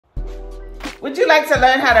Would you like to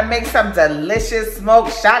learn how to make some delicious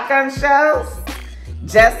smoked shotgun shells?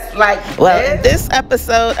 Just like Well, in this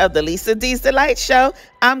episode of the Lisa D's Delight Show,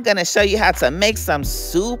 I'm going to show you how to make some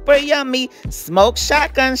super yummy smoked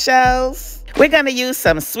shotgun shells. We're going to use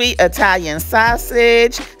some sweet Italian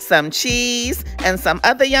sausage, some cheese, and some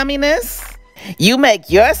other yumminess. You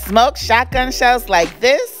make your smoked shotgun shells like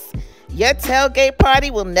this, your tailgate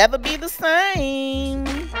party will never be the same.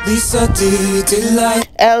 Lisa D Delight.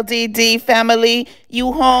 LDD family,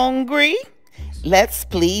 you hungry? Let's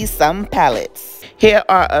please some palates. Here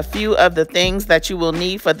are a few of the things that you will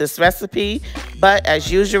need for this recipe, but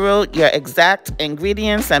as usual, your exact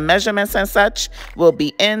ingredients and measurements and such will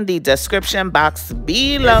be in the description box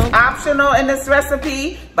below. It's optional in this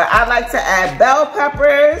recipe, but I like to add bell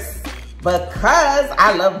peppers because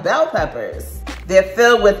I love bell peppers. They're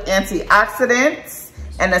filled with antioxidants,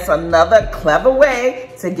 and it's another clever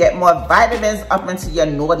way to get more vitamins up into your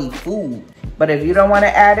naughty food. But if you don't want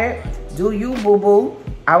to add it, do you, boo-boo?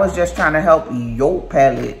 I was just trying to help your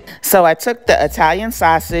palate. So I took the Italian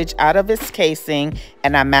sausage out of its casing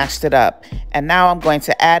and I mashed it up. And now I'm going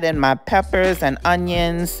to add in my peppers and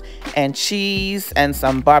onions and cheese and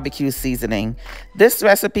some barbecue seasoning. This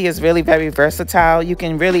recipe is really very versatile. You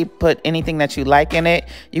can really put anything that you like in it.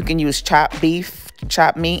 You can use chopped beef,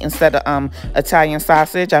 chopped meat instead of Italian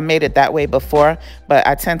sausage. I made it that way before, but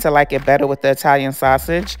I tend to like it better with the Italian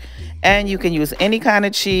sausage. And you can use any kind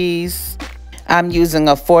of cheese. I'm using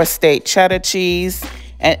a 4-state cheddar cheese,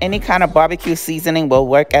 and any kind of barbecue seasoning will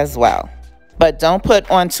work as well. But don't put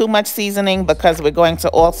on too much seasoning because we're going to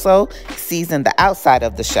also season the outside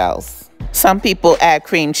of the shells. Some people add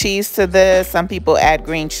cream cheese to this. Some people add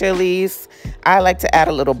green chilies. I like to add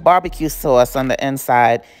a little barbecue sauce on the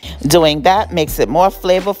inside. Doing that makes it more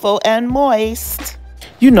flavorful and moist.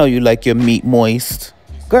 You know you like your meat moist.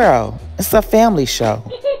 Girl, it's a family show.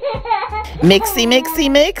 Mixy, mixy,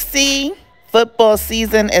 mixy. Football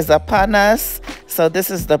season is upon us, so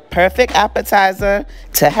this is the perfect appetizer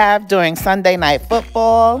to have during Sunday night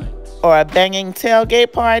football or a banging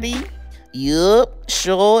tailgate party. Yup,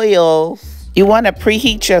 sure is. You want to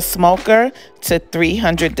preheat your smoker to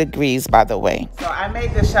 300 degrees, by the way. So I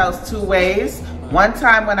made the shells 2 ways. One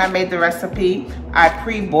time when I made the recipe, I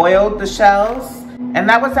pre-boiled the shells. And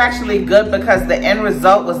that was actually good because the end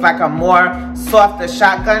result was like a more softer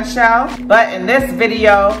shotgun shell. But in this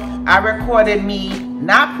video, I recorded me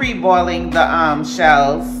not pre-boiling the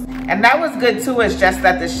shells. And that was good too. It's just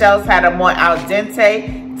that the shells had a more al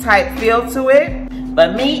dente type feel to it.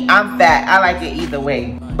 But me, I'm fat. I like it either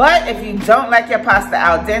way. But if you don't like your pasta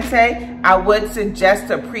al dente, I would suggest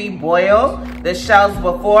to pre-boil the shells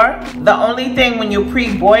before. The only thing when you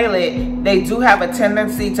pre-boil it, they do have a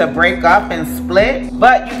tendency to break up and split,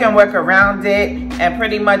 but you can work around it. And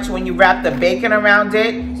pretty much when you wrap the bacon around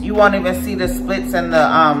it, you won't even see the splits and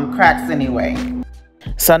the cracks anyway.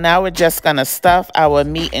 So now we're just gonna stuff our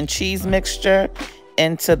meat and cheese mixture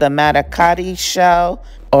into the manicotti shell,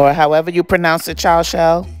 or however you pronounce the chow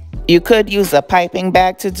shell. You could use a piping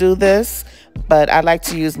bag to do this, but I like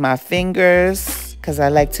to use my fingers because I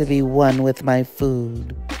like to be one with my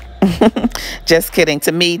food. Just kidding.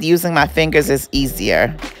 To me, using my fingers is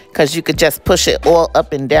easier because you could just push it all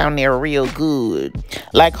up and down there real good.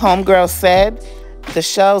 Like Homegirl said, the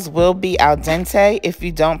shells will be al dente if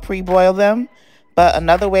you don't pre-boil them, but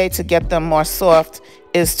another way to get them more soft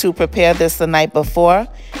is to prepare this the night before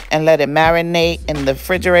and let it marinate in the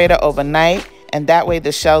refrigerator overnight, and that way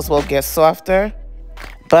the shells will get softer.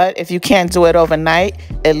 But if you can't do it overnight,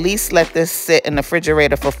 at least let this sit in the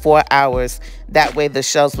refrigerator for 4 hours. That way the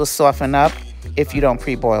shells will soften up if you don't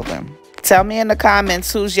pre-boil them. Tell me in the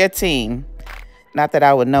comments who's your team. Not that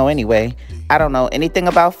I would know anyway. I don't know anything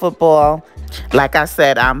about football. Like I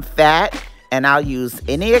said, I'm fat, and I'll use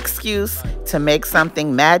any excuse to make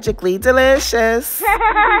something magically delicious.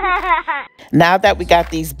 Now that we got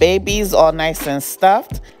these babies all nice and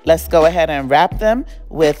stuffed, let's go ahead and wrap them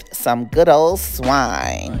with some good old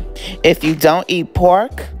swine. If you don't eat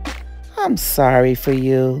pork, I'm sorry for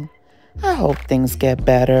you. I hope things get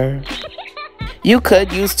better. You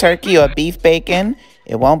could use turkey or beef bacon.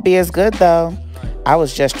 It won't be as good though. I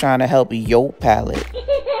was just trying to help your palate.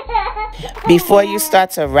 Before you start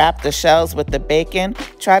to wrap the shells with the bacon,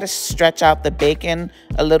 try to stretch out the bacon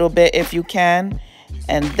a little bit if you can.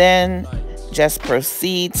 And then just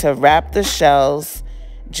proceed to wrap the shells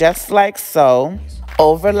just like so,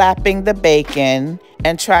 overlapping the bacon,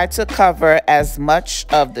 and try to cover as much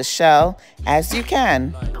of the shell as you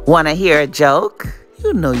can. Want to hear a joke?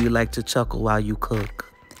 You know you like to chuckle while you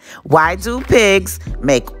cook. Why do pigs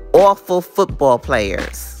make awful football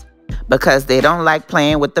players? Because they don't like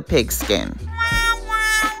playing with the pig skin.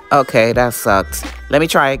 Okay, that sucked. Let me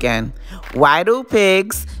try again. Why do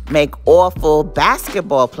pigs make awful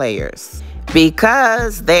basketball players?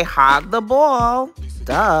 Because they hog the ball.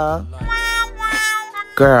 Duh.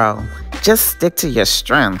 Girl, just stick to your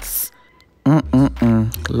strengths.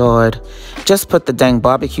 Lord, just put the dang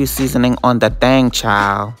barbecue seasoning on the dang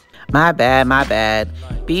child. My bad, my bad.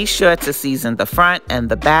 Be sure to season the front and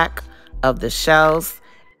the back of the shells.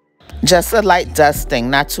 Just a light dusting,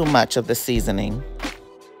 not too much of the seasoning.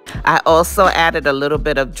 I also added a little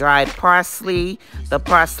bit of dried parsley. The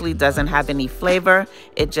parsley doesn't have any flavor.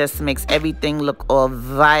 It just makes everything look all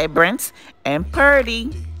vibrant and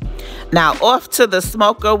pretty. Now off to the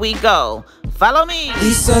smoker we go. Follow me.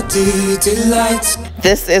 Lisa D Delight.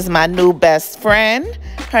 This is my new best friend.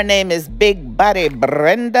 Her name is Big Body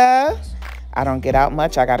Brenda. I don't get out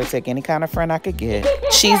much. I got to take any kind of friend I could get.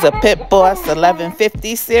 She's a Pit Boss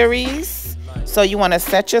 1150 series. So you want to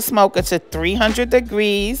set your smoker to 300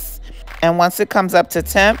 degrees. And once it comes up to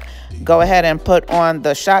temp, go ahead and put on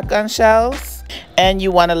the shotgun shells. And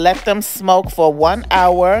you want to let them smoke for 1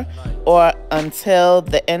 hour or until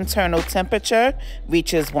the internal temperature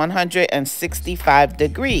reaches 165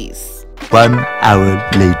 degrees. 1 hour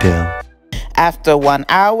later. After 1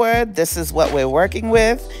 hour, this is what we're working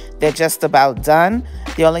with. They're just about done.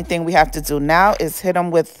 The only thing we have to do now is hit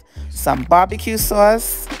them with some barbecue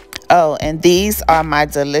sauce. Oh, and these are my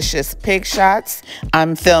delicious pig shots.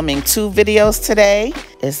 I'm filming 2 videos today.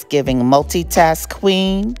 It's giving multitask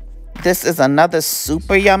queen. This is another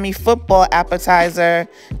super yummy football appetizer.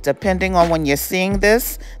 Depending on when you're seeing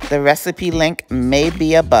this, the recipe link may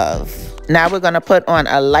be above. Now we're gonna put on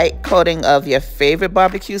a light coating of your favorite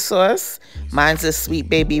barbecue sauce. Mine's a Sweet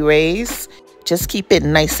Baby Ray's. Just keep it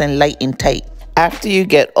nice and light and tight. After you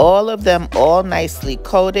get all of them all nicely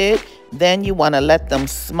coated, then you wanna let them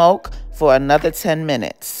smoke for another 10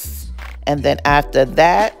 minutes. And then after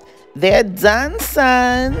that, they're done,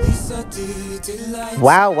 son.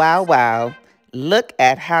 Wow, wow, wow. Look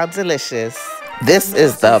at how delicious. This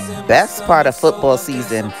is the best part of football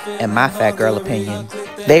season, in my fat girl opinion.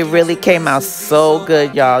 They really came out so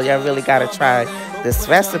good, y'all. Y'all really gotta try this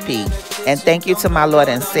recipe. And thank you to my Lord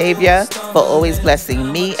and Savior for always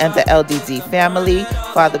blessing me and the LDD family.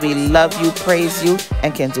 Father, we love you, praise you,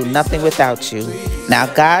 and can do nothing without you. Now,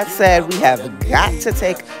 God said we have got to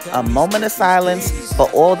take a moment of silence for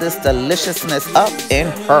all this deliciousness up in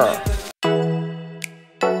her.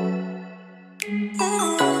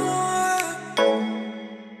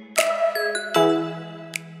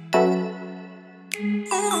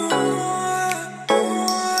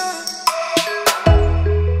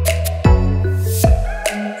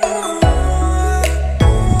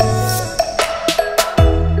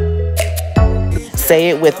 Say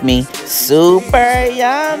it with me, super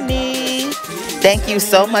yummy. Thank you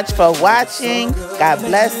so much for watching. God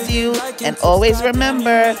bless you. And always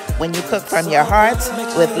remember, when you cook from your heart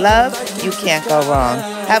with love, you can't go wrong.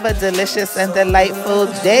 Have a delicious and delightful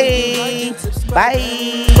day. Bye.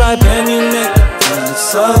 Make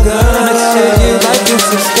sure you like and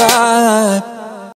subscribe.